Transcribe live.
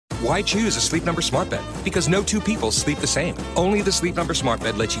Why choose a Sleep Number smart bed? Because no two people sleep the same. Only the Sleep Number smart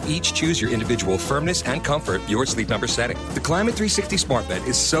bed lets you each choose your individual firmness and comfort, your Sleep Number setting. The Climate 360 smart bed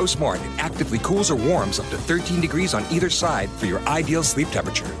is so smart it actively cools or warms up to 13 degrees on either side for your ideal sleep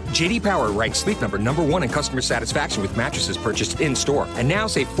temperature. JD Power ranks Sleep Number #1 in customer satisfaction with mattresses purchased in-store. And now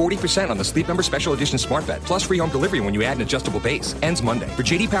save 40% on the Sleep Number Special Edition smart bed, plus free home delivery when you add an adjustable base. Ends Monday. For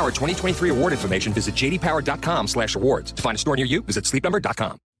JD Power 2023 award information, visit jdpower.com/awards. To find a store near you, visit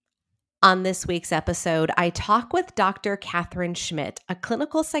sleepnumber.com. On this week's episode, I talk with Dr. Catherine Schmidt, a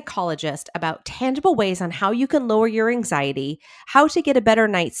clinical psychologist, about tangible ways on how you can lower your anxiety, how to get a better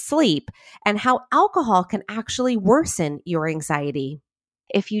night's sleep, and how alcohol can actually worsen your anxiety.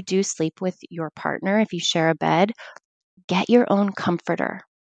 If you do sleep with your partner, if you share a bed, get your own comforter.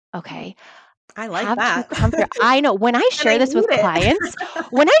 Okay. I like Have that. two comfort. I know when I share this with clients,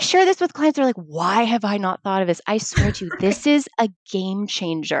 they're like, why have I not thought of this? I swear to you, this is a game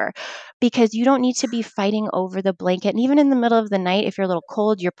changer because you don't need to be fighting over the blanket. And even in the middle of the night, if you're a little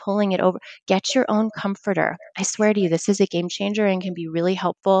cold, you're pulling it over. Get your own comforter. I swear to you, this is a game changer and can be really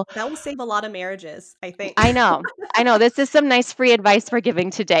helpful. That will save a lot of marriages, I think. I know. This is some nice free advice we're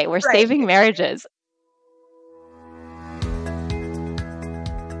giving today. We're saving marriages.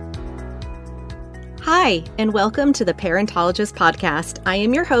 Hi, and welcome to the Parentologist Podcast. I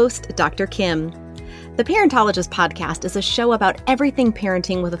am your host, Dr. Kim. The Parentologist Podcast is a show about everything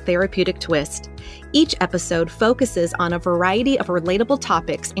parenting with a therapeutic twist. Each episode focuses on a variety of relatable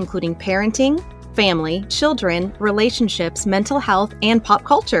topics, including parenting, family, children, relationships, mental health, and pop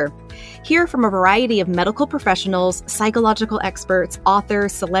culture. Hear from a variety of medical professionals, psychological experts,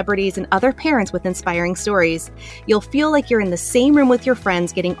 authors, celebrities, and other parents with inspiring stories. You'll feel like you're in the same room with your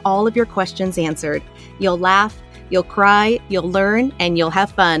friends getting all of your questions answered. You'll laugh, you'll cry, you'll learn, and you'll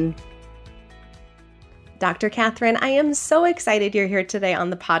have fun. Dr. Catherine, I am so excited you're here today on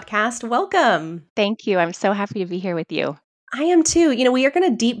the podcast. Welcome. Thank you. I'm so happy to be here with you. I am too. We are going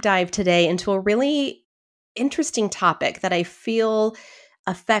to deep dive today into a really interesting topic that I feel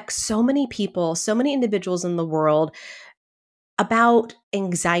affects so many people, so many individuals in the world, about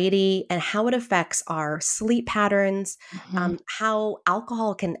anxiety and how it affects our sleep patterns, how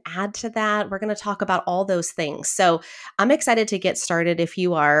alcohol can add to that. We're going to talk about all those things. So I'm excited to get started if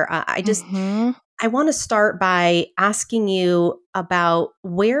you are. I want to start by asking you about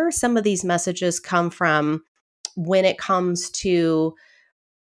where some of these messages come from when it comes to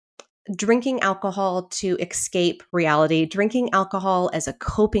drinking alcohol to escape reality, drinking alcohol as a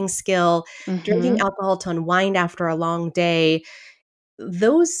coping skill, drinking alcohol to unwind after a long day.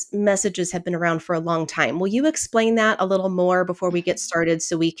 Those messages have been around for a long time. Will you explain that a little more before we get started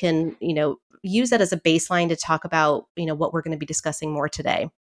so we can, use that as a baseline to talk about, what we're going to be discussing more today?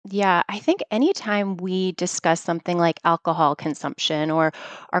 Yeah, I think anytime we discuss something like alcohol consumption or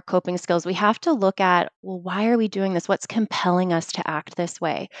our coping skills, we have to look at, well, why are we doing this? What's compelling us to act this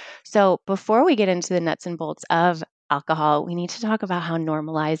way? So before we get into the nuts and bolts of alcohol, we need to talk about how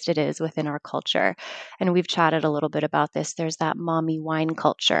normalized it is within our culture. And we've chatted a little bit about this. There's that mommy wine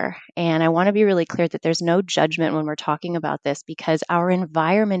culture. And I want to be really clear that there's no judgment when we're talking about this because our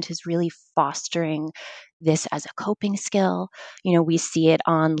environment is really fostering this as a coping skill. We see it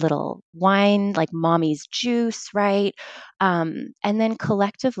on little wine, like mommy's juice, right? And then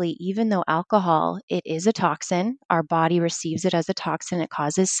collectively, even though alcohol, it is a toxin, our body receives it as a toxin, it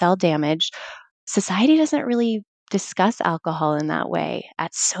causes cell damage. Society doesn't really discuss alcohol in that way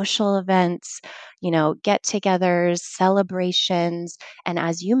at social events, get-togethers, celebrations, and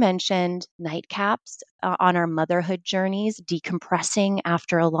as you mentioned, nightcaps on our motherhood journeys, decompressing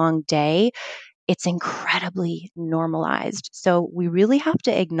after a long day. It's incredibly normalized. So we really have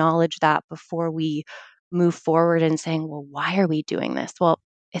to acknowledge that before we move forward and saying, well, why are we doing this? Well,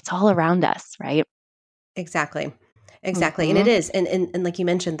 it's all around us, right? Exactly. And it is. And like you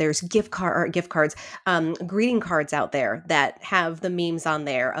mentioned, there's gift cards, greeting cards out there that have the memes on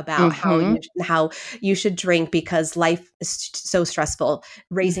there about how you should drink because life is so stressful.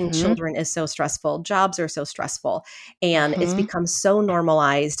 Raising children is so stressful. Jobs are so stressful. And it's become so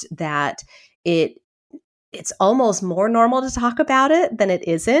normalized that it's almost more normal to talk about it than it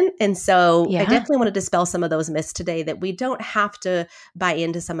isn't. And so I definitely want to dispel some of those myths today that we don't have to buy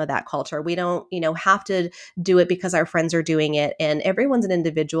into some of that culture. We don't, have to do it because our friends are doing it, and everyone's an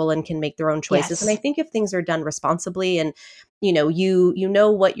individual and can make their own choices. Yes. And I think if things are done responsibly and, you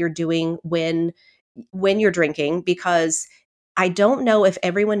know what you're doing when you're drinking, because I don't know if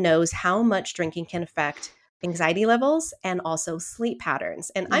everyone knows how much drinking can affect anxiety levels and also sleep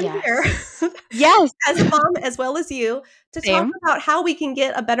patterns. And I'm here Yes. Yes. as a mom, as well as you, to talk Same. about how we can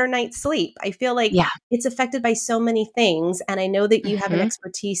get a better night's sleep. I feel like Yeah. it's affected by so many things, and I know that you have an Mhm.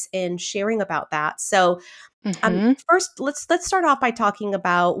 expertise in sharing about that. So, Mhm. first, let's start off by talking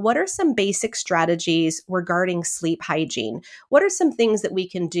about what are some basic strategies regarding sleep hygiene. What are some things that we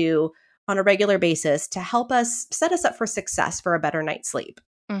can do on a regular basis to help us set us up for success for a better night's sleep?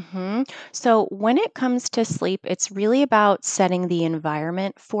 So, when it comes to sleep, it's really about setting the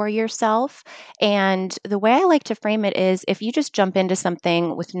environment for yourself. And the way I like to frame it is if you just jump into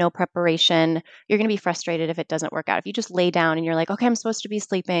something with no preparation, you're going to be frustrated if it doesn't work out. If you just lay down and you're like, okay, I'm supposed to be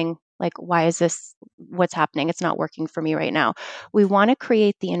sleeping, like, why is this? What's happening? It's not working for me right now. We want to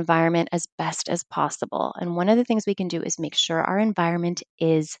create the environment as best as possible. And one of the things we can do is make sure our environment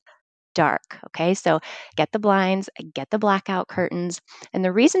is dark. Okay. So get the blinds, get the blackout curtains. And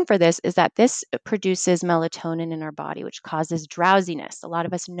the reason for this is that this produces melatonin in our body, which causes drowsiness. A lot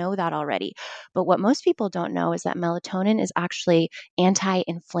of us know that already. But what most people don't know is that melatonin is actually anti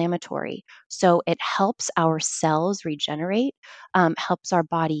inflammatory. So it helps our cells regenerate, helps our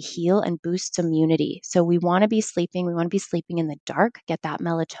body heal, and boosts immunity. So we want to be sleeping. We want to be sleeping in the dark, get that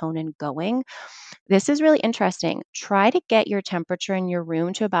melatonin going. This is really interesting. Try to get your temperature in your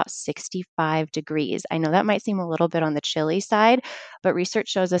room to about 65 degrees. I know that might seem a little bit on the chilly side, but research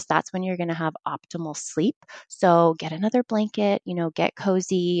shows us that's when you're going to have optimal sleep. So get another blanket, get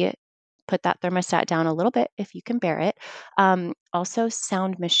cozy, put that thermostat down a little bit if you can bear it. Also,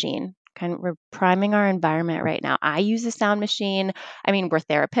 sound machine. Kind of, we're priming our environment right now. I use a sound machine. I mean, we're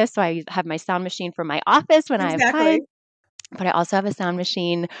therapists, so I have my sound machine for my office when I have Exactly. clients, but I also have a sound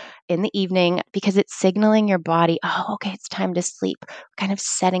machine in the evening because it's signaling your body, oh, okay, it's time to sleep, kind of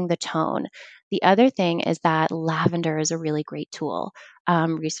setting the tone. The other thing is that lavender is a really great tool.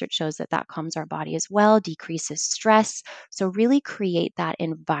 Research shows that that calms our body as well, decreases stress. So, really create that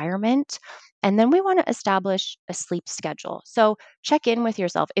environment. And then we want to establish a sleep schedule. So, check in with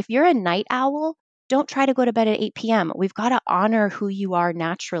yourself. If you're a night owl, don't try to go to bed at 8 p.m. We've got to honor who you are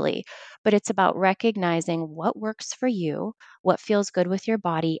naturally, but it's about recognizing what works for you, what feels good with your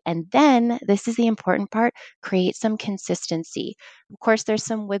body. And then, this is the important part, create some consistency. Of course, there's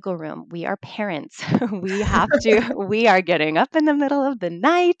some wiggle room. We are parents. We are getting up in the middle of the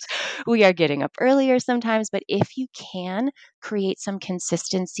night. We are getting up earlier sometimes. But if you can, create some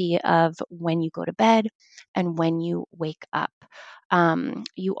consistency of when you go to bed and when you wake up.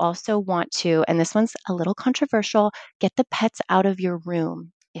 You also want to, and this one's a little controversial, get the pets out of your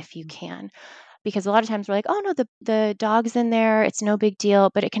room if you can, because a lot of times we're like, oh no, the dog's in there, it's no big deal,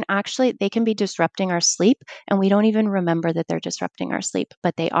 but it can actually, they can be disrupting our sleep, and we don't even remember that they're disrupting our sleep,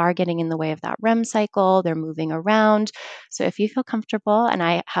 but they are getting in the way of that REM cycle. They're moving around. So if you feel comfortable, and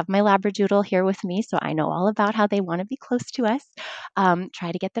I have my labradoodle here with me, so I know all about how they want to be close to us,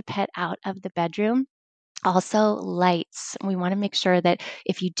 try to get the pet out of the bedroom. Also, lights. We want to make sure that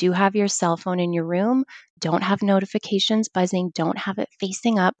if you do have your cell phone in your room, don't have notifications buzzing, don't have it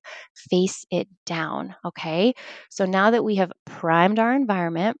facing up, face it down. Okay. So now that we have primed our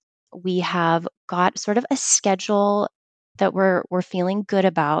environment, we have got sort of a schedule that we're feeling good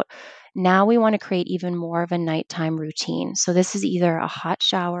about. Now we want to create even more of a nighttime routine. So this is either a hot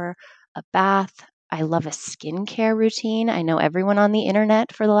shower, a bath. I love a skincare routine. I know everyone on the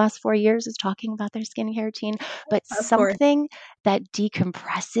internet for the last 4 years is talking about their skincare routine, but Of course. something that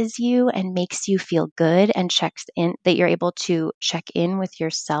decompresses you and makes you feel good and checks in, that you're able to check in with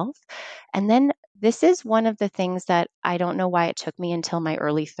yourself. And then this is one of the things that I don't know why it took me until my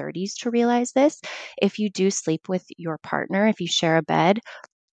early 30s to realize this. If you do sleep with your partner, if you share a bed,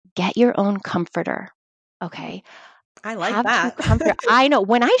 get your own comforter. Okay. I like Have two that. comfort. I know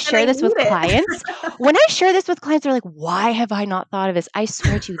when I And I share this need with it. clients, when I share this with clients, they're like, why have I not thought of this? I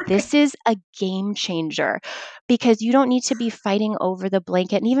swear to you, this is a game changer because you don't need to be fighting over the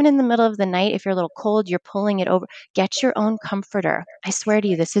blanket. And even in the middle of the night, if you're a little cold, you're pulling it over. Get your own comforter. I swear to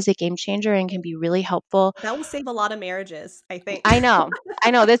you, this is a game changer and can be really helpful. That will save a lot of marriages, I think. I know. I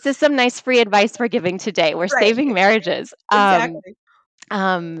know. This is some nice free advice we're giving today. We're Right. saving marriages. Exactly.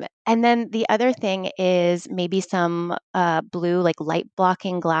 And then the other thing is maybe some blue, like light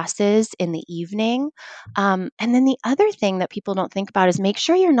blocking glasses in the evening. And then the other thing that people don't think about is make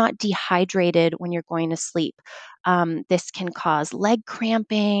sure you're not dehydrated when you're going to sleep. This can cause leg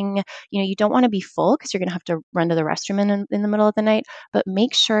cramping. You don't want to be full because you're going to have to run to the restroom in the middle of the night, but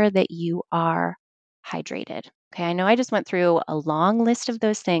make sure that you are hydrated. Okay, I know I just went through a long list of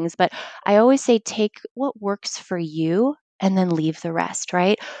those things, but I always say take what works for you and then leave the rest,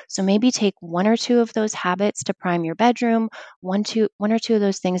 right? So maybe take one or two of those habits to prime your bedroom, one or two of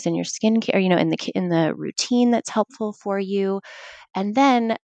those things in your skincare, in the routine that's helpful for you. And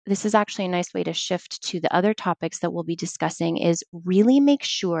then this is actually a nice way to shift to the other topics that we'll be discussing is really make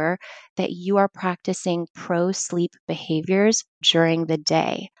sure that you are practicing pro sleep behaviors during the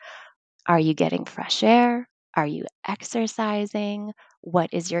day. Are you getting fresh air? Are you exercising? What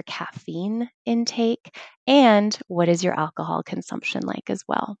is your caffeine intake? And what is your alcohol consumption like as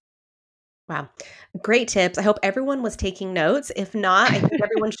well? Wow. Great tips. I hope everyone was taking notes. If not, I think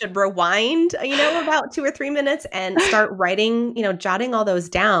everyone should rewind, about 2 or 3 minutes and start writing, jotting all those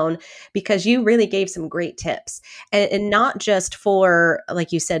down because you really gave some great tips. And not just for,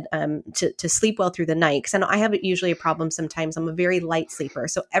 like you said, to sleep well through the night. Because I know I have usually a problem sometimes. I'm a very light sleeper.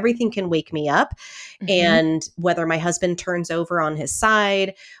 So everything can wake me up. Mhm. And whether my husband turns over on his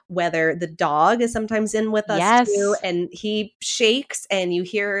side, whether the dog is sometimes in with us too, Yes, and he shakes and you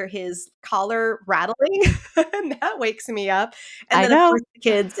hear his collar rattling, and that wakes me up. And I then, of know. course, the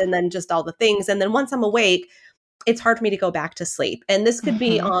kids, and then just all the things. And then once I'm awake, it's hard for me to go back to sleep. And this could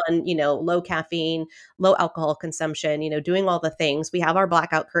be Mhm. on, low caffeine, low alcohol consumption, doing all the things. We have our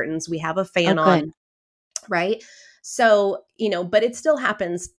blackout curtains, we have a Oh, fan good. on, right? So, but it still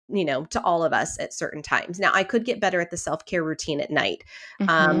happens, to all of us at certain times. Now, I could get better at the self-care routine at night.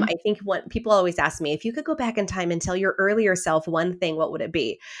 Mhm. I think what people always ask me, if you could go back in time and tell your earlier self one thing, what would it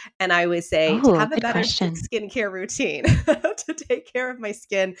be? And I would say to Oh, have a good better question. skincare routine, to take care of my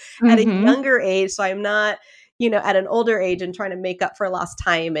skin at a Mhm. younger age. So I'm not, at an older age and trying to make up for lost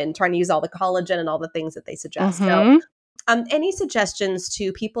time and trying to use all the collagen and all the things that they suggest. So Mhm. any suggestions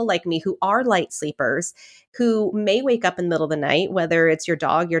to people like me who are light sleepers, who may wake up in the middle of the night, whether it's your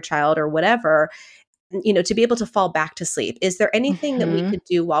dog, your child, or whatever, to be able to fall back to sleep? Is there anything that we Mhm. could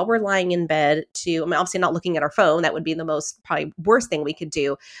do while we're lying in bed to, I mean, obviously not looking at our phone, that would be the most probably worst thing we could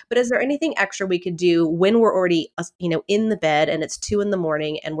do. But is there anything extra we could do when we're already, in the bed and it's 2 in the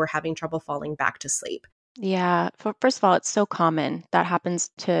morning and we're having trouble falling back to sleep? Yeah. First of all, it's so common. That happens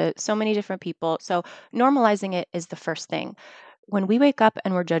to so many different people. So, normalizing it is the first thing. When we wake up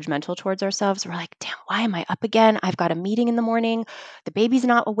and we're judgmental towards ourselves, we're like, damn, why am I up again? I've got a meeting in the morning. The baby's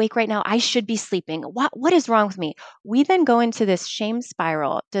not awake right now. I should be sleeping. What is wrong with me? We then go into this shame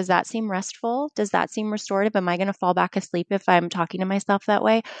spiral. Does that seem restful? Does that seem restorative? Am I going to fall back asleep if I'm talking to myself that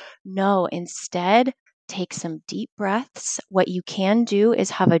way? No, instead, take some deep breaths. What you can do is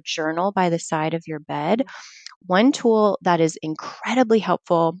have a journal by the side of your bed. One tool that is incredibly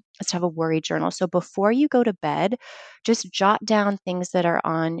helpful is to have a worry journal. So before you go to bed, just jot down things that are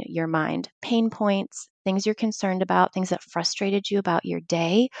on your mind, pain points, things you're concerned about, things that frustrated you about your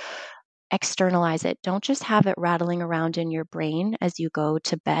day. Externalize it. Don't just have it rattling around in your brain as you go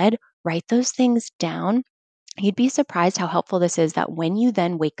to bed. Write those things down. You'd be surprised how helpful this is that when you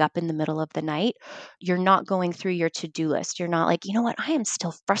then wake up in the middle of the night, you're not going through your to do list. You're not like, you know what, I am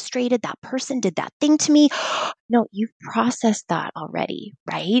still frustrated. That person did that thing to me. No, you've processed that already,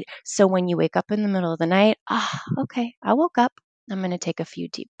 right? So when you wake up in the middle of the night, okay, I woke up. I'm going to take a few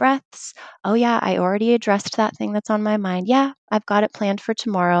deep breaths. Oh, yeah, I already addressed that thing that's on my mind. Yeah, I've got it planned for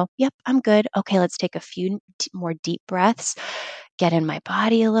tomorrow. Yep, I'm good. Okay, let's take a few more deep breaths, get in my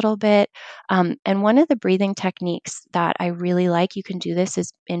body a little bit. And one of the breathing techniques that I really like, you can do this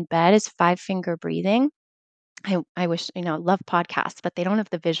is in bed, is 5 finger breathing. I wish, love podcasts, but they don't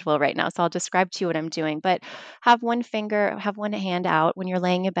have the visual right now. So I'll describe to you what I'm doing. But have one hand out when you're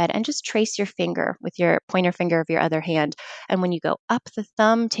laying in bed and just trace your finger with your pointer finger of your other hand. And when you go up the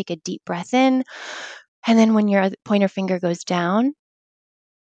thumb, take a deep breath in. And then when your pointer finger goes down,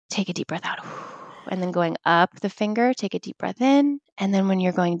 take a deep breath out. And then going up the finger, take a deep breath in. And then when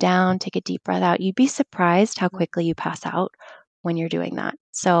you're going down, take a deep breath out. You'd be surprised how quickly you pass out when you're doing that.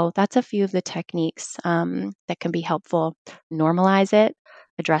 So that's a few of the techniques that can be helpful. Normalize it,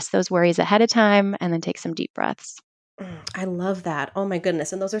 address those worries ahead of time, and then take some deep breaths. I love that. Oh my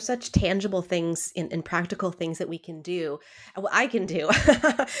goodness. And those are such tangible things and practical things that we can do. Well, I can do.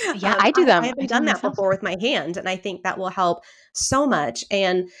 Yeah, I do I them. I haven't do them done that myself. before with my hand. And I think that will help so much.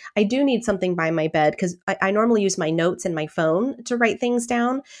 And I do need something by my bed because I normally use my notes and my phone to write things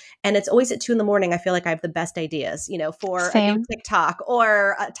down. And it's always at 2 in the morning. I feel like I have the best ideas, for a new Same. TikTok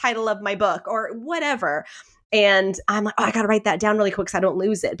or a title of my book or whatever. And I'm like, oh, I got to write that down really quick so I don't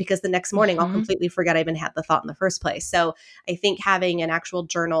lose it because the next morning I'll Hmm. completely forget I even had the thought in the first place. So I think having an actual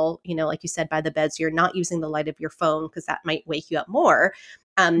journal, like you said, by the bed, so you're not using the light of your phone because that might wake you up more.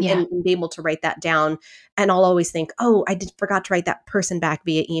 Yeah. And be able to write that down. And I'll always think, oh, forgot to write that person back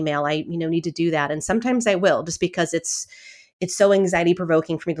via email. I, need to do that. And sometimes I will just because it's, it's so anxiety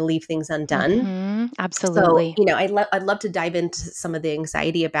provoking for me to leave things undone. So, Absolutely. I'd love to dive into some of the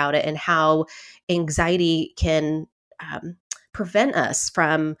anxiety about it and how anxiety can um, prevent us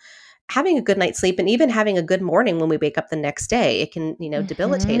from having a good night's sleep and even having a good morning when we wake up the next day. It can,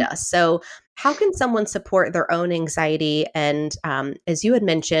 debilitate Mhm. us. So, how can someone support their own anxiety? And as you had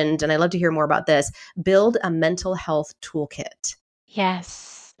mentioned, and I'd love to hear more about this, build a mental health toolkit.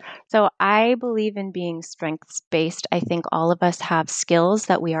 Yes. So I believe in being strengths based. I think all of us have skills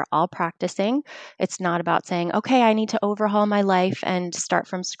that we are all practicing. It's not about saying, okay, I need to overhaul my life and start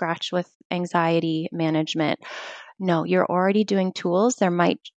from scratch with anxiety management. No, you're already doing tools. There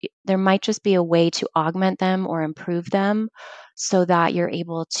might just be a way to augment them or improve them so that you're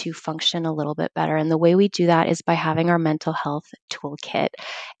able to function a little bit better. And the way we do that is by having our mental health toolkit.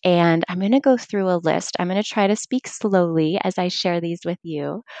 And I'm going to go through a list. I'm going to try to speak slowly as I share these with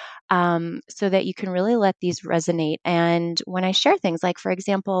you, so that you can really let these resonate. And when I share things, like for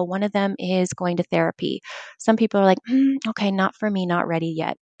example, one of them is going to therapy. Some people are like, okay, not for me, not ready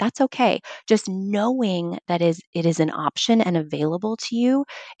yet. That's okay. Just knowing that it is an option and available to you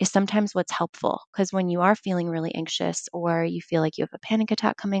is sometimes what's helpful. Because when you are feeling really anxious, or you feel like you have a panic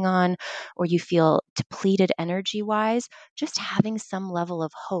attack coming on, or you feel depleted energy wise, just having some level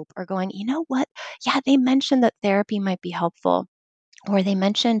of hope, or going, you know what? Yeah, they mentioned that therapy might be helpful. Or they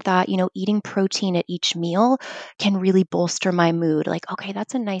mentioned that, eating protein at each meal can really bolster my mood. Like, okay,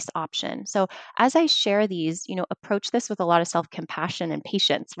 that's a nice option. So as I share these, approach this with a lot of self compassion and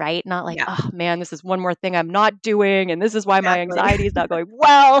patience, right? Not like, Yeah, oh man, this is one more thing I'm not doing. And this is why my exactly. anxiety is not going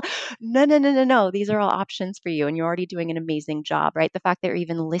well. No, no, no, no, no. These are all options for you. And you're already doing an amazing job, right? The fact that you're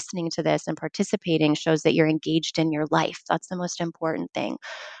even listening to this and participating shows that you're engaged in your life. That's the most important thing.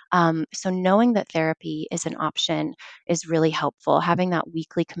 So knowing that therapy is an option is really helpful. Having that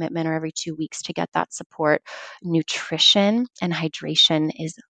weekly commitment or every 2 weeks to get that support. Nutrition and hydration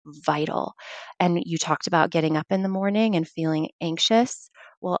is vital. And you talked about getting up in the morning and feeling anxious.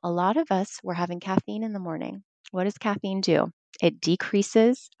 Well, a lot of us were having caffeine in the morning. What does caffeine do? It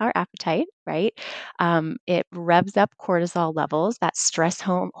decreases our appetite, right? It revs up cortisol levels, that stress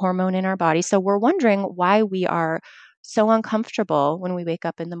hormone in our body. So we're wondering why we are so uncomfortable when we wake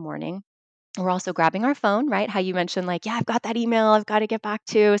up in the morning. We're also grabbing our phone, right? How you mentioned, like, yeah, I've got that email I've got to get back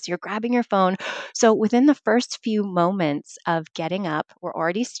to. So you're grabbing your phone. So within the first few moments of getting up, we're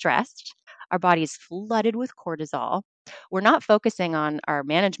already stressed. Our body is flooded with cortisol. We're not focusing on our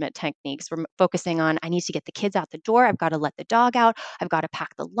management techniques. We're focusing on, I need to get the kids out the door. I've got to let the dog out. I've got to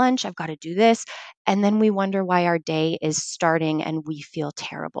pack the lunch. I've got to do this. And then we wonder why our day is starting and we feel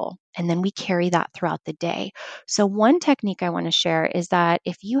terrible. And then we carry that throughout the day. So, one technique I want to share is that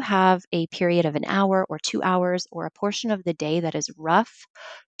if you have a period of an hour or 2 hours or a portion of the day that is rough,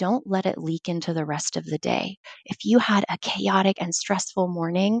 don't let it leak into the rest of the day. If you had a chaotic and stressful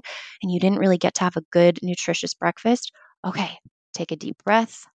morning and you didn't really get to have a good, nutritious breakfast, okay, take a deep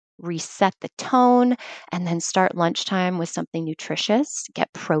breath, reset the tone, and then start lunchtime with something nutritious.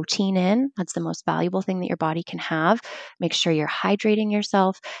 Get protein in. That's the most valuable thing that your body can have. Make sure you're hydrating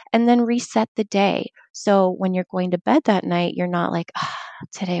yourself, and then reset the day. So when you're going to bed that night, you're not like,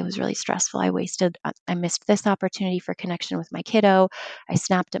 today was really stressful. I missed this opportunity for connection with my kiddo. I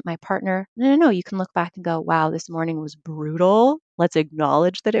snapped at my partner. No, no, no. You can look back and go, wow, this morning was brutal. Let's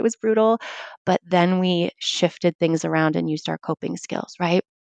acknowledge that it was brutal. But then we shifted things around and used our coping skills, right?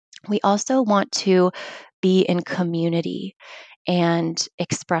 We also want to be in community and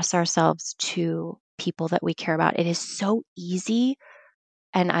express ourselves to people that we care about. It is so easy,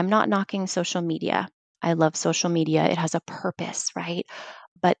 and I'm not knocking social media. I love social media. It has a purpose, right?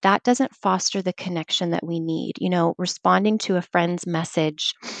 But that doesn't foster the connection that we need. Responding to a friend's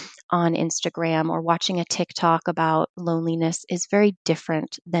message on Instagram or watching a TikTok about loneliness is very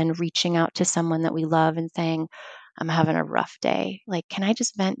different than reaching out to someone that we love and saying, I'm having a rough day. Like, can I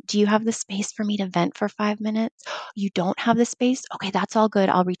just vent? Do you have the space for me to vent for 5 minutes? You don't have the space? Okay, that's all good.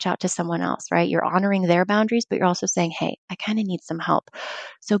 I'll reach out to someone else, right? You're honoring their boundaries, but you're also saying, hey, I kind of need some help.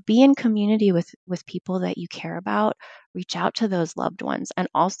 So be in community with people that you care about. Reach out to those loved ones. And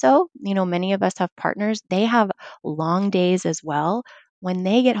also, many of us have partners, they have long days as well. When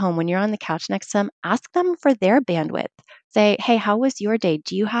they get home, when you're on the couch next to them, ask them for their bandwidth. Say, hey, how was your day?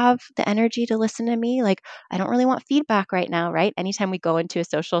 Do you have the energy to listen to me? Like, I don't really want feedback right now, right? Anytime we go into a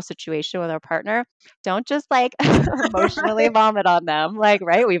social situation with our partner, don't just like emotionally vomit on them. Like,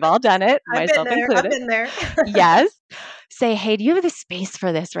 right? We've all done it, I've been myself there. I've included. been there. Yes. Say, hey, do you have the space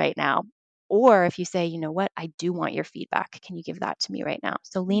for this right now? Or if you say, you know what, I do want your feedback. Can you give that to me right now?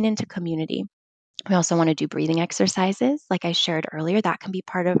 So lean into community. We also want to do breathing exercises, like I shared earlier. That can be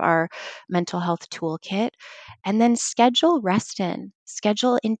part of our mental health toolkit. And then schedule rest in,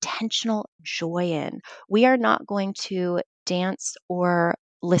 schedule intentional joy in. We are not going to dance or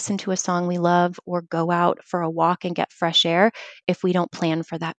listen to a song we love or go out for a walk and get fresh air if we don't plan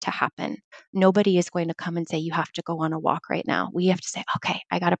for that to happen. Nobody is going to come and say, you have to go on a walk right now. We have to say, okay,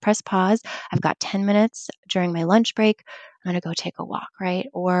 I got to press pause. I've got 10 minutes during my lunch break. I'm going to go take a walk, right?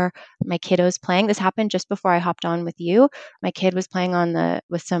 Or my kiddo's playing. This happened just before I hopped on with you. My kid was playing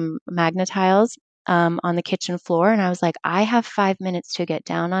with some magnetiles on the kitchen floor, and I was like, I have 5 minutes to get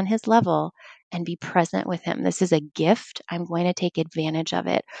down on his level and be present with him. This is a gift. I'm going to take advantage of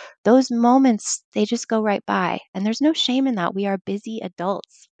it. Those moments, they just go right by, and there's no shame in that. We are busy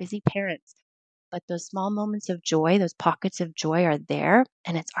adults, busy parents. But those small moments of joy, those pockets of joy are there,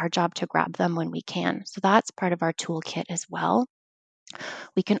 and it's our job to grab them when we can. So that's part of our toolkit as well.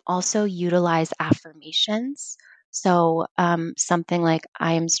 We can also utilize affirmations. So, something like,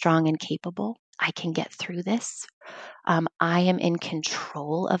 I am strong and capable. I can get through this. I am in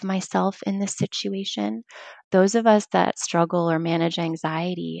control of myself in this situation. Those of us that struggle or manage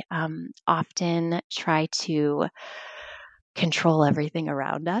anxiety often try to control everything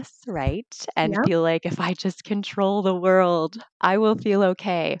around us, right? And Yeah. feel like if I just control the world, I will feel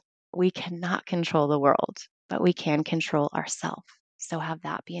okay. We cannot control the world, but we can control ourselves. So have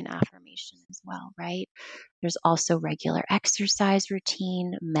that be an affirmation as well, right? There's also regular exercise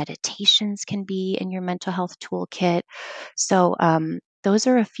routine. Meditations can be in your mental health toolkit. So, those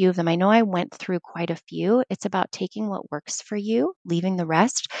are a few of them. I know I went through quite a few. It's about taking what works for you, leaving the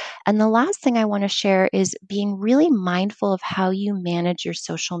rest. And the last thing I want to share is being really mindful of how you manage your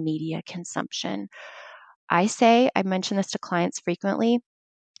social media consumption. I mention this to clients frequently,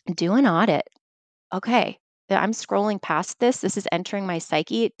 do an audit. Okay, I'm scrolling past this. This is entering my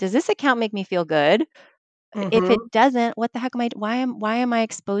psyche. Does this account make me feel good? If Hmm. it doesn't, what the heck am I why am I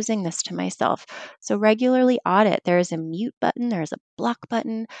exposing this to myself? So regularly audit. There is a mute button, there's a block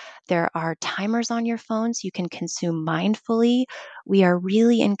button, there are timers on your phones you can consume mindfully. We are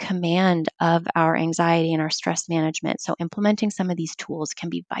really in command of our anxiety and our stress management. So implementing some of these tools can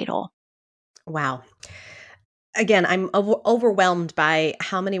be vital. Wow. Again, I'm overwhelmed by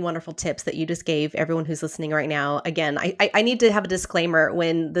how many wonderful tips that you just gave everyone who's listening right now. Again, I need to have a disclaimer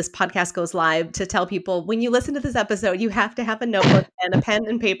when this podcast goes live to tell people when you listen to this episode, you have to have a notebook and a pen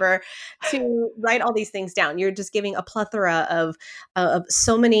and paper to write all these things down. You're just giving a plethora of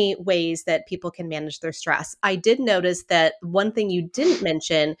so many ways that people can manage their stress. I did notice that one thing you didn't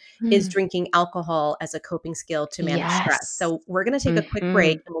mention is Mm, drinking alcohol as a coping skill to manage stress. yes. So we're going to take a quick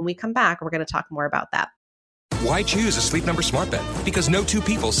break. Mhm. And when we come back, we're going to talk more about that. Why choose a Sleep Number smart bed? Because no two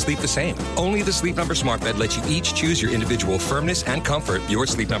people sleep the same. Only the Sleep Number smart bed lets you each choose your individual firmness and comfort, your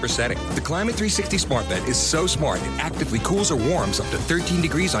Sleep Number setting. The Climate 360 smart bed is so smart it actively cools or warms up to 13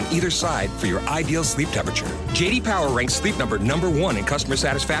 degrees on either side for your ideal sleep temperature. JD Power ranks Sleep Number #1 in customer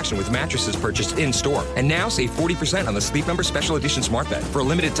satisfaction with mattresses purchased in-store. And now save 40% on the Sleep Number Special Edition smart bed for a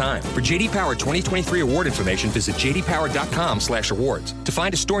limited time. For JD Power 2023 award information, visit jdpower.com/awards. To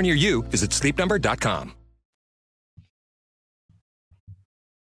find a store near you, visit sleepnumber.com.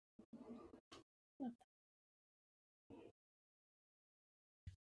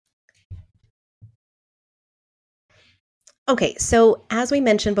 Okay, so as we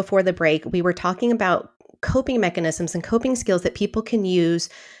mentioned before the break, we were talking about coping mechanisms and coping skills that people can use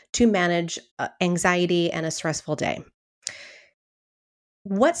to manage anxiety and a stressful day.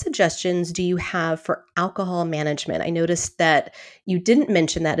 What suggestions do you have for alcohol management? I noticed that you didn't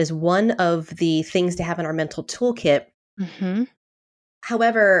mention that as one of the things to have in our mental toolkit. Mhm.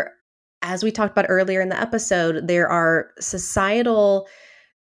 However, as we talked about earlier in the episode, there are societal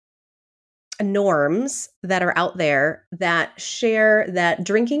norms that are out there that share that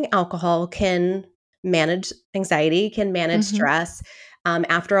drinking alcohol can manage anxiety, can manage Mhm. stress.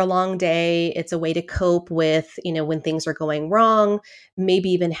 After a long day, it's a way to cope with, when things are going wrong, maybe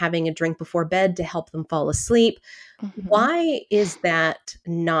even having a drink before bed to help them fall asleep. Mhm. Why is that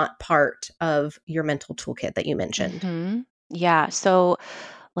not part of your mental toolkit that you mentioned? Mhm. Yeah. So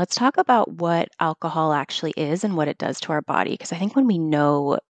let's talk about what alcohol actually is and what it does to our body. Because I think when we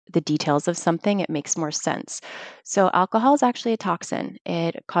know the details of something, it makes more sense. So, alcohol is actually a toxin.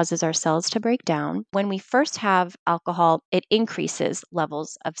 It causes our cells to break down. When we first have alcohol, it increases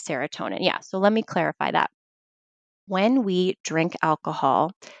levels of serotonin. Yeah. So, let me clarify that. When we drink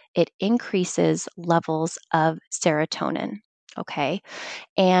alcohol, it increases levels of serotonin. Okay.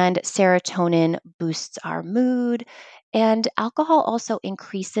 And serotonin boosts our mood. And alcohol also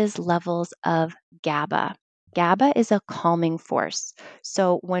increases levels of GABA. GABA is a calming force.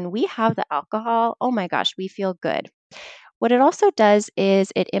 So when we have the alcohol, oh my gosh, we feel good. What it also does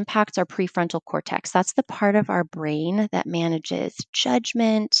is it impacts our prefrontal cortex. That's the part of our brain that manages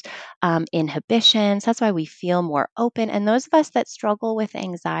judgment, inhibitions. That's why we feel more open. And those of us that struggle with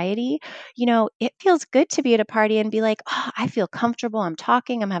anxiety, it feels good to be at a party and be like, oh, I feel comfortable. I'm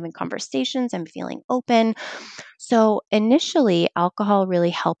talking, I'm having conversations, I'm feeling open. So initially, alcohol really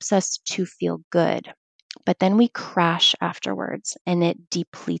helps us to feel good. But then we crash afterwards and it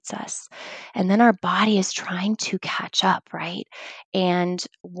depletes us. And then our body is trying to catch up, right? And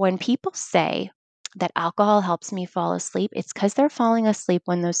when people say that alcohol helps me fall asleep, it's because they're falling asleep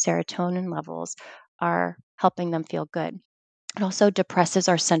when those serotonin levels are helping them feel good. It also depresses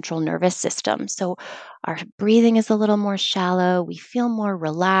our central nervous system. So our breathing is a little more shallow. We feel more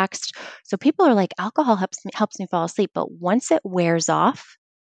relaxed. So people are like, alcohol helps me fall asleep. But once it wears off,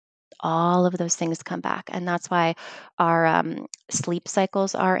 all of those things come back. And that's why our sleep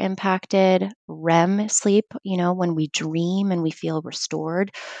cycles are impacted. REM sleep, when we dream and we feel restored,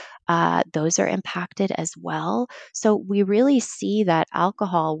 those are impacted as well. So we really see that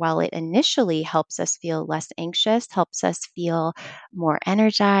alcohol, while it initially helps us feel less anxious, helps us feel more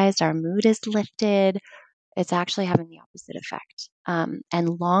energized, our mood is lifted, it's actually having the opposite effect.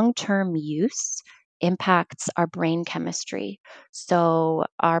 And long term use impacts our brain chemistry. So,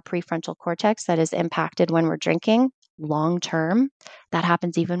 our prefrontal cortex that is impacted when we're drinking, long term, that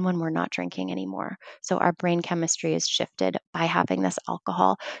happens even when we're not drinking anymore. So, our brain chemistry is shifted by having this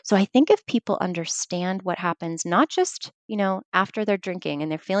alcohol. So, I think if people understand what happens, not just, after they're drinking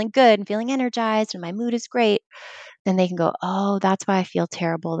and they're feeling good and feeling energized and my mood is great, then they can go, oh, that's why I feel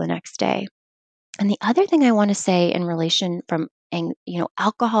terrible the next day. And the other thing I want to say in relation from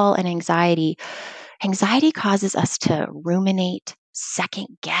alcohol and anxiety causes us to ruminate, second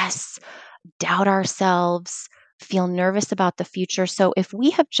guess, doubt ourselves, feel nervous about the future. So if we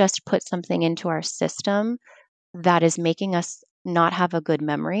have just put something into our system that is making us not have a good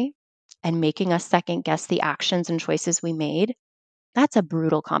memory and making us second guess the actions and choices we made, that's a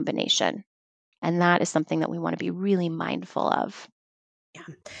brutal combination. And that is something that we want to be really mindful of.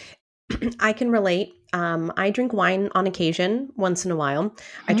 I can relate. I drink wine on occasion, once in a while.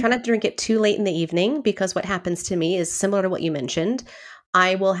 I Mhm. try not to drink it too late in the evening because what happens to me is similar to what you mentioned.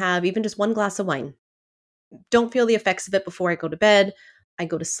 I will have even just one glass of wine. Don't feel the effects of it before I go to bed. I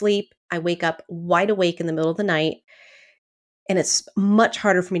go to sleep. I wake up wide awake in the middle of the night, and it's much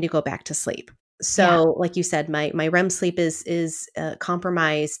harder for me to go back to sleep. Yeah. So, like you said, my REM sleep is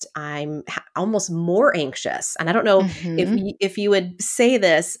compromised. I'm almost more anxious, and I don't know Hmm. if you would say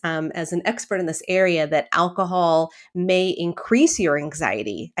this as an expert in this area that alcohol may increase your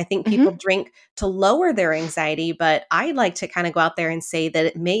anxiety. I think Hmm. people drink to lower their anxiety, but I like to kind of go out there and say that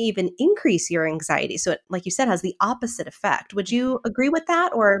it may even increase your anxiety. So, it, like you said, has the opposite effect. Would you agree with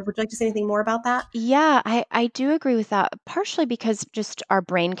that, or would you like to say anything more about that? Yeah, I do agree with that, partially because just our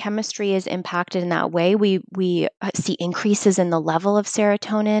brain chemistry is impacted in that way. We see increases in the level of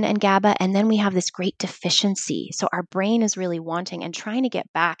serotonin and GABA, and then we have this great deficiency. So our brain is really wanting and trying to get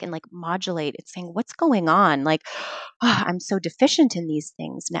back and like modulate. It's saying, "What's going on?" Like, "Ah, I'm so deficient in these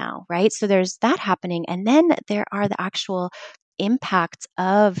things now, right?" So there's that happening, and then there are the actual impacts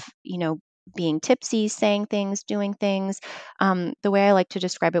of being tipsy, saying things, doing things. The way I like to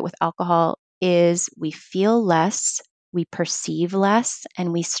describe it with alcohol is we feel less, we perceive less,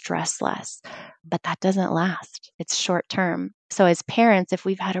 and we stress less. But that doesn't last. It's short term. So, as parents, if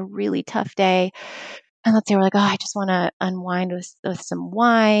we've had a really tough day, and let's say we're like, oh, I just want to unwind with some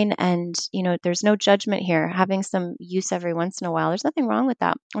wine, and there's no judgment here. Having some use every once in a while, there's nothing wrong with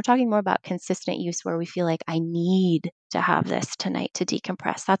that. We're talking more about consistent use where we feel like I need to have this tonight to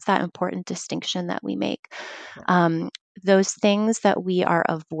decompress. That's that important distinction that we make. Um, those things that we are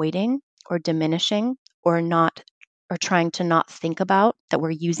avoiding or diminishing or not or trying to not think about that we're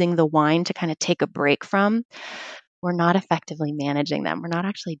using the wine to kind of take a break from, we're not effectively managing them. We're not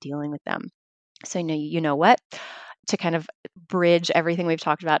actually dealing with them. So you know what? To kind of bridge everything we've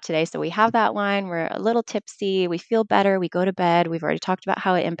talked about today. So we have that wine, we're a little tipsy, we feel better, we go to bed. We've already talked about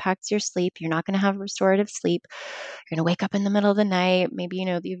how it impacts your sleep. You're not going to have restorative sleep. You're going to wake up in the middle of the night. Maybe, you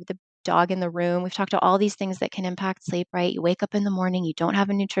have the dog in the room. We've talked about all these things that can impact sleep, right? You wake up in the morning, you don't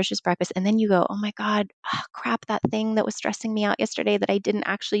have a nutritious breakfast, and then you go, oh my God, crap, that thing that was stressing me out yesterday that I didn't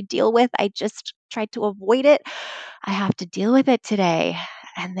actually deal with. I just tried to avoid it. I have to deal with it today.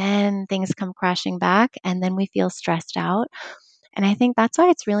 And then things come crashing back, and then we feel stressed out. And I think that's why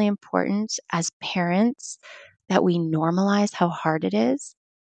it's really important as parents that we normalize how hard it is.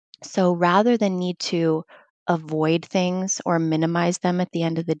 So rather than need to avoid things or minimize them at the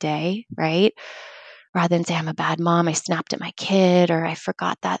end of the day, right? rather than say, I'm a bad mom, I snapped at my kid, or I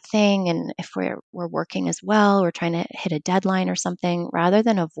forgot that thing. And if we're working as well, we're trying to hit a deadline or something, rather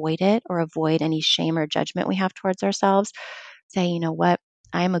than avoid it or avoid any shame or judgment we have towards ourselves, say, you know what,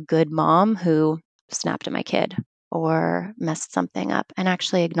 I am a good mom who snapped at my kid or messed something up, and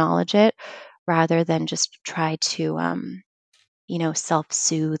actually acknowledge it rather than just try to,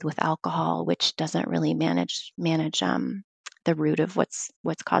 self-soothe with alcohol, which doesn't really manage the root of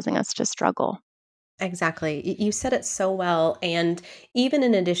what's causing us to struggle. Exactly. You said it so well. And even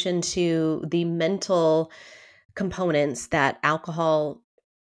in addition to the mental components that alcohol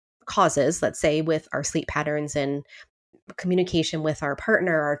causes, let's say with our sleep patterns and communication with our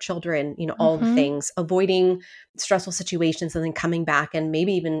partner, our children, all the Mhm. things, avoiding stressful situations and then coming back and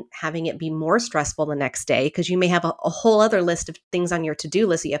maybe even having it be more stressful the next day because you may have a whole other list of things on your to-do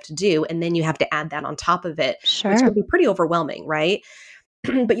list that you have to do. And then you have to add that on top of it, which Sure. can be pretty overwhelming, right?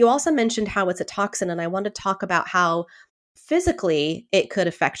 But you also mentioned how it's a toxin, and I want to talk about how physically it could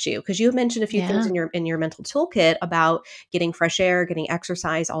affect you because you mentioned a few things Yeah. in your mental toolkit about getting fresh air, getting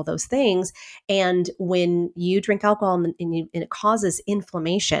exercise, all those things. And when you drink alcohol and it causes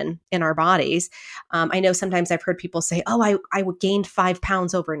inflammation in our bodies, I know sometimes I've heard people say, "Oh, I gained 5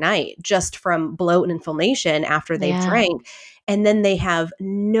 pounds overnight just from bloat and inflammation after they've Yeah. drank." And then they have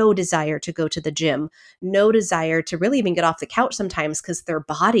no desire to go to the gym, no desire to really even get off the couch sometimes because their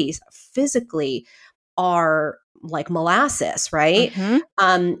bodies physically are like molasses, right? Mhm.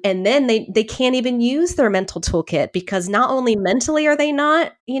 And then they can't even use their mental toolkit because not only mentally are they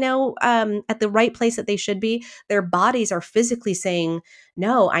not, at the right place that they should be, their bodies are physically saying,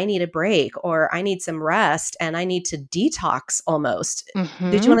 "No, I need a break," or "I need some rest," and "I need to detox." Almost. Did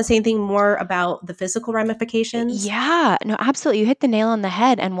you Mhm. want to say anything more about the physical ramifications? Yeah, no, absolutely. You hit the nail on the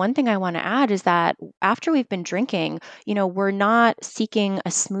head. And one thing I want to add is that after we've been drinking, we're not seeking a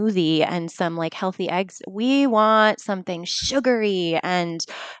smoothie and some like healthy eggs. We want something sugary and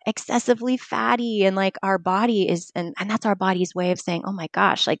excessively fatty. And like our body is, and that's our body's way of saying, oh my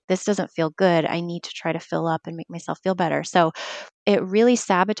gosh, like this doesn't feel good. I need to try to fill up and make myself feel better. So it really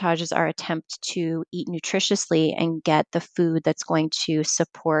sabotages our attempt to eat nutritiously and get the food that's going to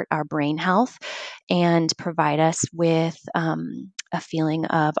support our brain health and provide us with a feeling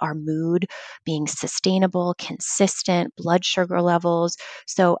of our mood being sustainable, consistent, blood sugar levels.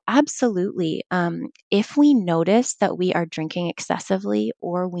 So, absolutely, if we notice that we are drinking excessively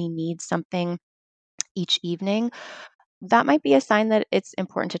or we need something each evening, that might be a sign that it's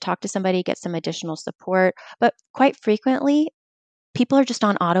important to talk to somebody, get some additional support. But quite frequently, people are just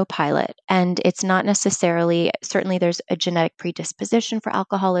on autopilot, and it's not necessarily, certainly there's a genetic predisposition for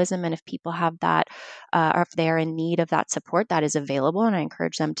alcoholism, and if people have that, or if they're in need of that support, that is available, and I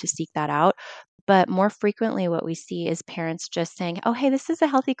encourage them to seek that out. But more frequently what we see is parents just saying, oh hey, this is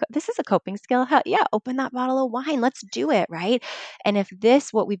a this is a coping skill. Hell, yeah, open that bottle of wine, let's do it, right? And if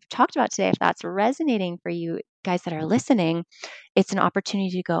this, what we've talked about today, if that's resonating for you guys that are listening, it's an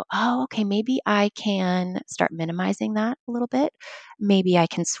opportunity to go, oh, okay, maybe I can start minimizing that a little bit. Maybe I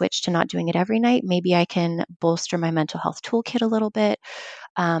can switch to not doing it every night. Maybe I can bolster my mental health toolkit a little bit,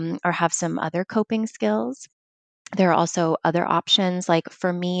 or have some other coping skills. There are also other options. Like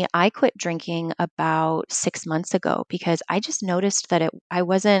for me, I quit drinking about 6 months ago because I just noticed that it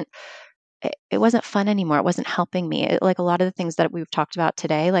wasn't fun anymore. It wasn't helping me. Like a lot of the things that we've talked about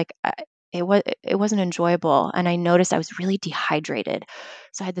today, like it wasn't enjoyable, and I noticed I was really dehydrated.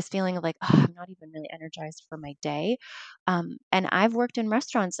 So I had this feeling of like, oh, I'm not even really energized for my day. And I've worked in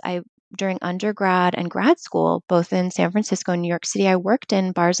restaurants. I During undergrad and grad school, both in San Francisco and New York City, I worked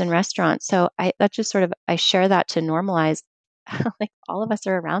in bars and restaurants. So I that just sort of I share that to normalize. Like all of us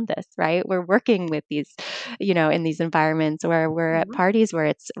are around this, right? We're working with these, in these environments where we're at Mhm. parties where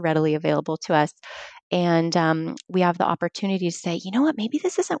it's readily available to us. And we have the opportunity to say, you know what, maybe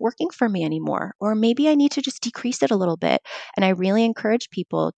this isn't working for me anymore, or maybe I need to just decrease it a little bit. And I really encourage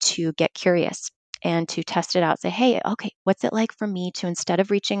people to get curious and to test it out. Say, hey, okay, what's it like for me to, instead of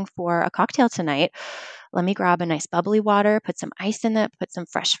reaching for a cocktail tonight, let me grab a nice bubbly water, put some ice in it, put some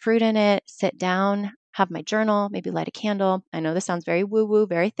fresh fruit in it, sit down, have my journal, maybe light a candle. I know this sounds very woo woo,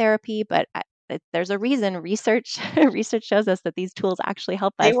 very therapy, but there's a reason. Research research shows us that these tools actually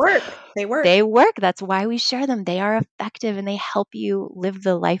help They us. work. They work. They work. That's why we share them. They are effective and they help you live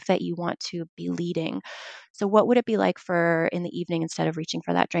the life that you want to be leading. So, what would it be like for in the evening, instead of reaching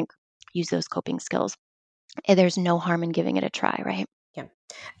for that drink, use those coping skills? There's no harm in giving it a try, right? Yeah.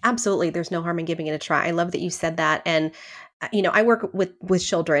 Absolutely, there's no harm in giving it a try. I love that you said that, and I work with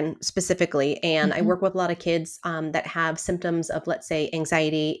children specifically, and I Hmm. work with a lot of kids that have symptoms of, let's say,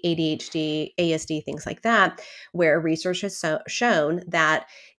 anxiety, ADHD, ASD, things like that, where research has shown that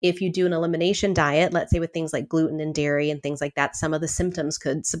if you do an elimination diet, let's say with things like gluten and dairy and things like that, some of the symptoms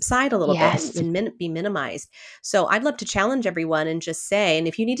could subside a little bit and, Yes. be minimized. So I'd love to challenge everyone and just say, and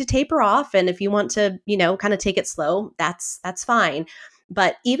if you need to taper off, and if you want to, kind of take it slow, that's fine,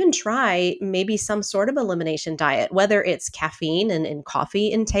 but even try maybe some sort of elimination diet, whether it's caffeine and coffee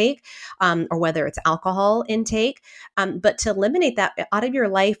intake, or whether it's alcohol intake. But to eliminate that out of your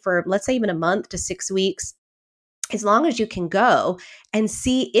life for, let's say, even a month to 6 weeks, as long as you can go, and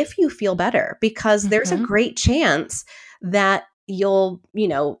see if you feel better, because there's a Hmm. great chance that you'll,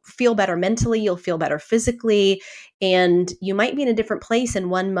 feel better mentally, you'll feel better physically, and you might be in a different place in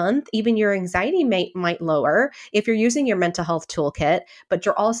 1 month. Even your anxiety might lower if you're using your mental health toolkit, but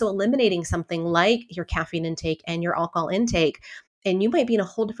you're also eliminating something like your caffeine intake and your alcohol intake. And you might be in a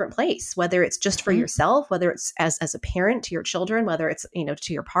whole different place, whether it's just for Hmm. yourself, whether it's as a parent to your children, whether it's,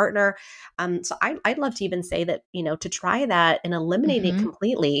 to your partner. So I'd love to even say that, to try that and eliminate it Hmm.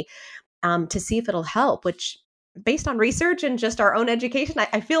 completely, to see if it'll help, which, based on research and just our own education,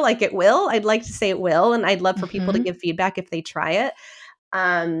 I feel like it will. I'd like to say it will. And I'd love for people to Hmm. give feedback if they try it.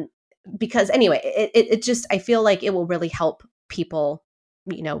 Um, because anyway, it just, I feel like it will really help people,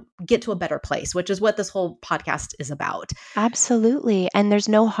 get to a better place, which is what this whole podcast is about. Absolutely. And there's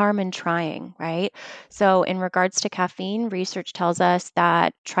no harm in trying, right? So, in regards to caffeine, research tells us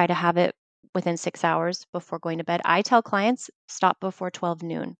that try to have it within 6 hours before going to bed. I tell clients stop before 12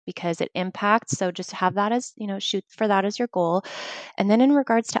 noon because it impacts. So, just have that as, shoot for that as your goal. And then, in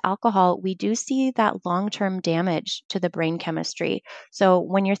regards to alcohol, we do see that long term damage to the brain chemistry. So,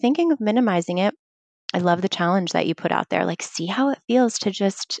 when you're thinking of minimizing it, I love the challenge that you put out there. Like, see how it feels to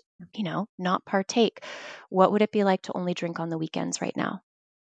just, not partake. What would it be like to only drink on the weekends right now?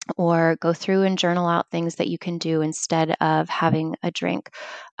 Or go through and journal out things that you can do instead of having a drink.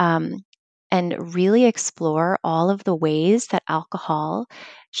 Um, and really explore all of the ways that alcohol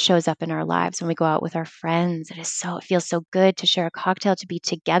shows up in our lives when we go out with our friends. It feels so good to share a cocktail, to be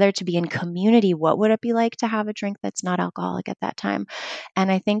together, to be in community. What would it be like to have a drink that's not alcoholic at that time? And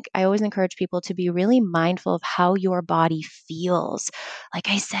I think I always encourage people to be really mindful of how your body feels. Like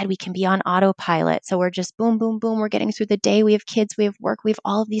I said, we can be on autopilot. So we're just boom, boom, boom. We're getting through the day. We have kids, we have work, we have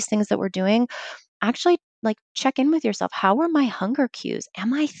all of these things that we're doing. Actually, like, check in with yourself. How are my hunger cues?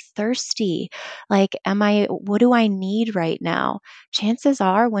 Am I thirsty? Like, what do I need right now? Chances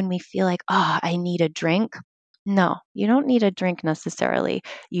are when we feel like, oh, I need a drink. No, you don't need a drink necessarily.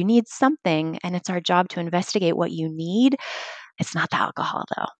 You need something, and it's our job to investigate what you need. It's not the alcohol,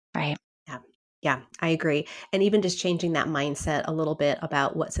 though, right? Yeah. Yeah, I agree. And even just changing that mindset a little bit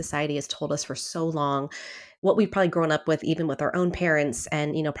about what society has told us for so long, what we've probably grown up with, even with our own parents,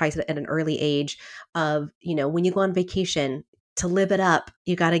 and, probably at an early age of, when you go on vacation, to live it up,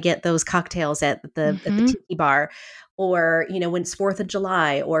 you got to get those cocktails at the Hmm. tiki bar, or, when it's 4th of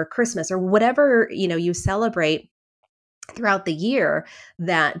July or Christmas or whatever, you celebrate throughout the year,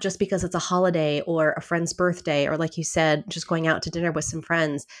 that just because it's a holiday or a friend's birthday, or, like you said, just going out to dinner with some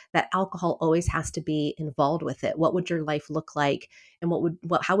friends, that alcohol always has to be involved with it. What would your life look like, and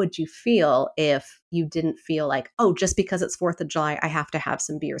how would you feel if you didn't feel like, oh, just because it's 4th of July, I have to have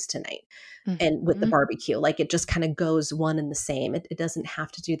some beers tonight, and with the Hmm. barbecue, like, it just kind of goes one and the same. It doesn't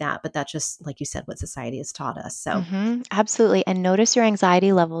have to do that, but that's just, like you said, what society has taught us. So Absolutely. And notice your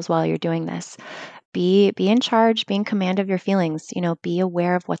anxiety levels while you're doing this. Be in charge, be in command of your feelings, be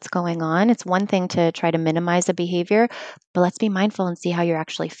aware of what's going on. It's one thing to try to minimize a behavior, but let's be mindful and see how you're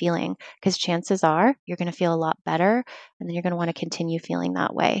actually feeling, because chances are you're going to feel a lot better, and then you're going to want to continue feeling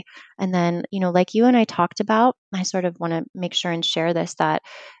that way. And then, like you and I talked about, I sort of want to make sure and share this, that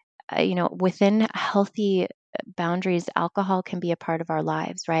within healthy boundaries, alcohol can be a part of our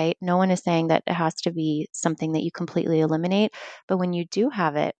lives, right? No one is saying that it has to be something that you completely eliminate, but when you do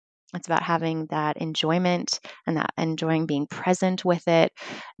have it, it's about having that enjoyment and that enjoying being present with it,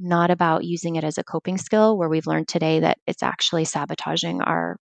 not about using it as a coping skill where we've learned today that it's actually sabotaging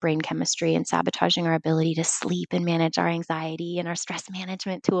our brain chemistry and sabotaging our ability to sleep and manage our anxiety and our stress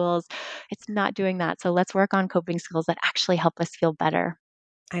management tools. It's not doing that. So let's work on coping skills that actually help us feel better.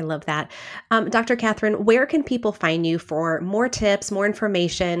 I love that. Dr. Catherine, where can people find you for more tips, more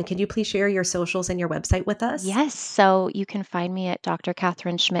information? Could you please share your socials and your website with us? Yes, so you can find me at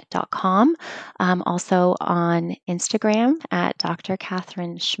drcatherineschmidt.com, also on Instagram at Dr.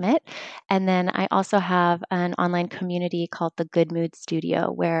 Catherine Schmidt. And then I also have an online community called the Good Mood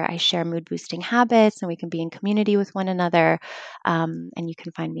Studio where I share mood boosting habits and we can be in community with one another. And you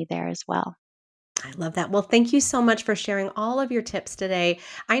can find me there as well. I love that. Well, thank you so much for sharing all of your tips today.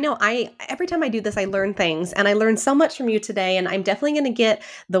 I know every time I do this, I learn things, and I learned so much from you today. And I'm definitely going to get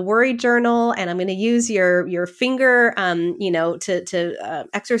the worry journal, and I'm going to use your finger, to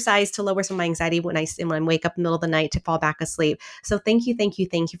exercise to lower some of my anxiety when I wake up in the middle of the night to fall back asleep. So thank you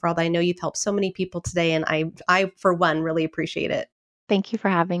for all that. I know you've helped so many people today, and I for one really appreciate it. Thank you for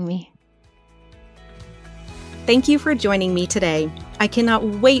having me. Thank you for joining me today. I cannot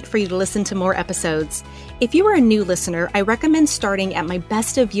wait for you to listen to more episodes. If you are a new listener, I recommend starting at my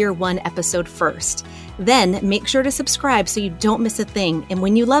Best of Year 1 episode first. Then make sure to subscribe so you don't miss a thing. And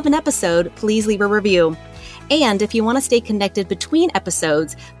when you love an episode, please leave a review. And if you want to stay connected between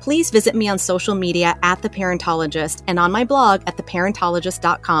episodes, please visit me on social media at The Parentologist and on my blog at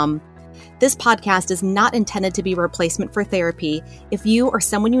theparentologist.com. This podcast is not intended to be a replacement for therapy. If you or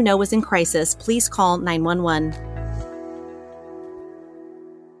someone you know is in crisis, please call 911.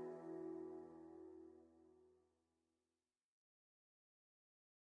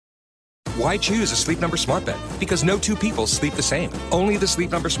 Why choose a Sleep Number smart bed? Because no two people sleep the same. Only the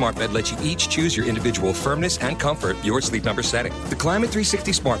Sleep Number smart bed lets you each choose your individual firmness and comfort, your Sleep Number setting. The Climate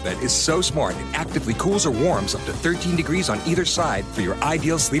 360 smart bed is so smart it actively cools or warms up to 13 degrees on either side for your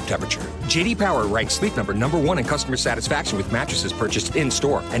ideal sleep temperature. JD Power ranks Sleep Number #1 in customer satisfaction with mattresses purchased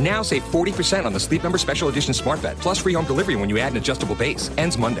in-store. And now save 40% on the Sleep Number Special Edition smart bed, plus free home delivery when you add an adjustable base.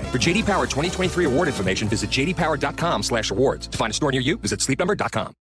 Ends Monday. For JD Power 2023 award information, visit jdpower.com/awards. To find a store near you, visit sleepnumber.com.